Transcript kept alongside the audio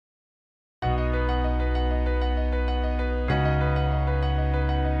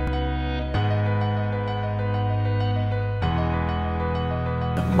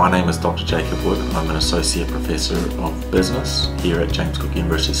My name is Dr. Jacob Wood. I'm an Associate Professor of Business here at James Cook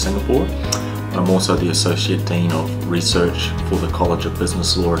University, Singapore. I'm also the Associate Dean of Research for the College of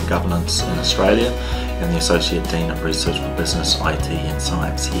Business Law and Governance in Australia and the Associate Dean of Research for Business, IT and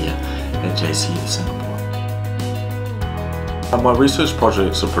Science here at JCU Singapore. My research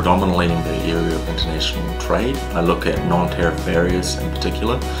projects are predominantly in the area of international trade. I look at non-tariff barriers in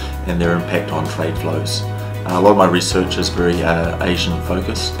particular and their impact on trade flows. A lot of my research is very Asian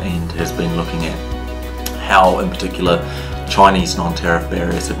focused and has been looking at how in particular Chinese non-tariff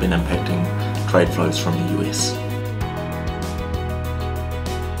barriers have been impacting trade flows from the US.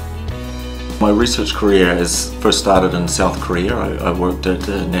 My research career has first started in South Korea. I worked at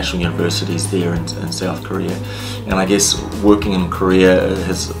national universities there in South Korea, and I guess working in Korea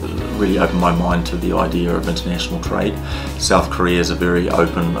has really opened my mind to the idea of international trade. South Korea is a very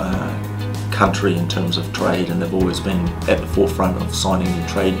open country in terms of trade, and they've always been at the forefront of signing new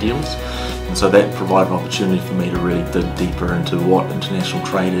trade deals, and so that provided an opportunity for me to really dig deeper into what international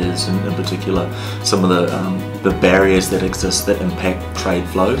trade is, and in particular some of the barriers that exist that impact trade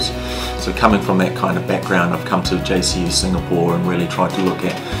flows. So coming from that kind of background, I've come to JCU Singapore and really tried to look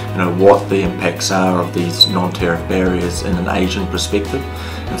at what the impacts are of these non-tariff barriers in an Asian perspective.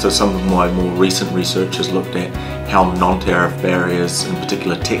 And so some of my more recent research has looked at how non-tariff barriers, in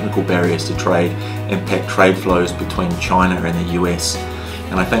particular technical barriers to trade, impact trade flows between China and the US.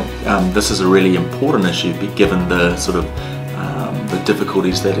 And I think this is a really important issue given the sort of the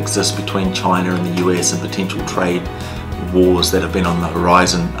difficulties that exist between China and the US and potential trade wars that have been on the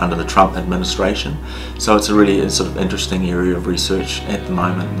horizon under the Trump administration. So it's a really sort of interesting area of research at the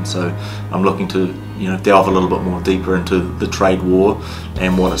moment, and so I'm looking to delve a little bit more deeper into the trade war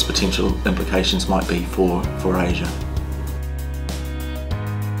and what its potential implications might be for Asia.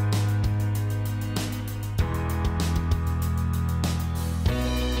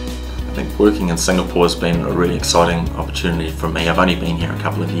 I think working in Singapore has been a really exciting opportunity for me. I've only been here a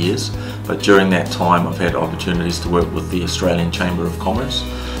couple of years, but during that time I've had opportunities to work with the Australian Chamber of Commerce.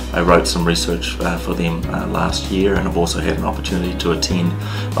 I wrote some research for them last year, and I've also had an opportunity to attend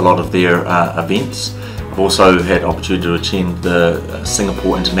a lot of their events. I've also had opportunity to attend the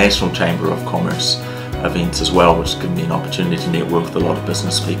Singapore International Chamber of Commerce events as well, which has given me an opportunity to network with a lot of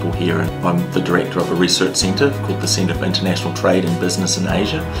business people here. And I'm the director of a research centre called the Centre for International Trade and Business in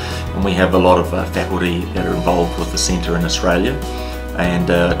Asia, and we have a lot of faculty that are involved with the centre in Australia. And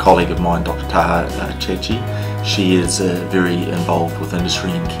a colleague of mine, Dr. Taha Chechi, she is very involved with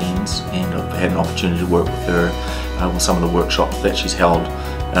industry in Cairns, and I've had an opportunity to work with her with some of the workshops that she's held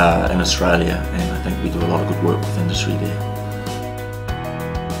in Australia, and I think we do a lot of good work with industry there.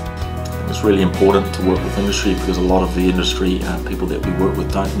 It's really important to work with industry because a lot of the industry people that we work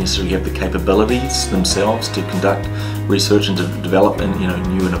with don't necessarily have the capabilities themselves to conduct research and to develop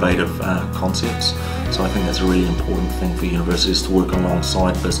new innovative concepts. So I think that's a really important thing for universities, to work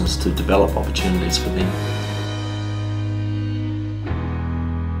alongside business to develop opportunities for them.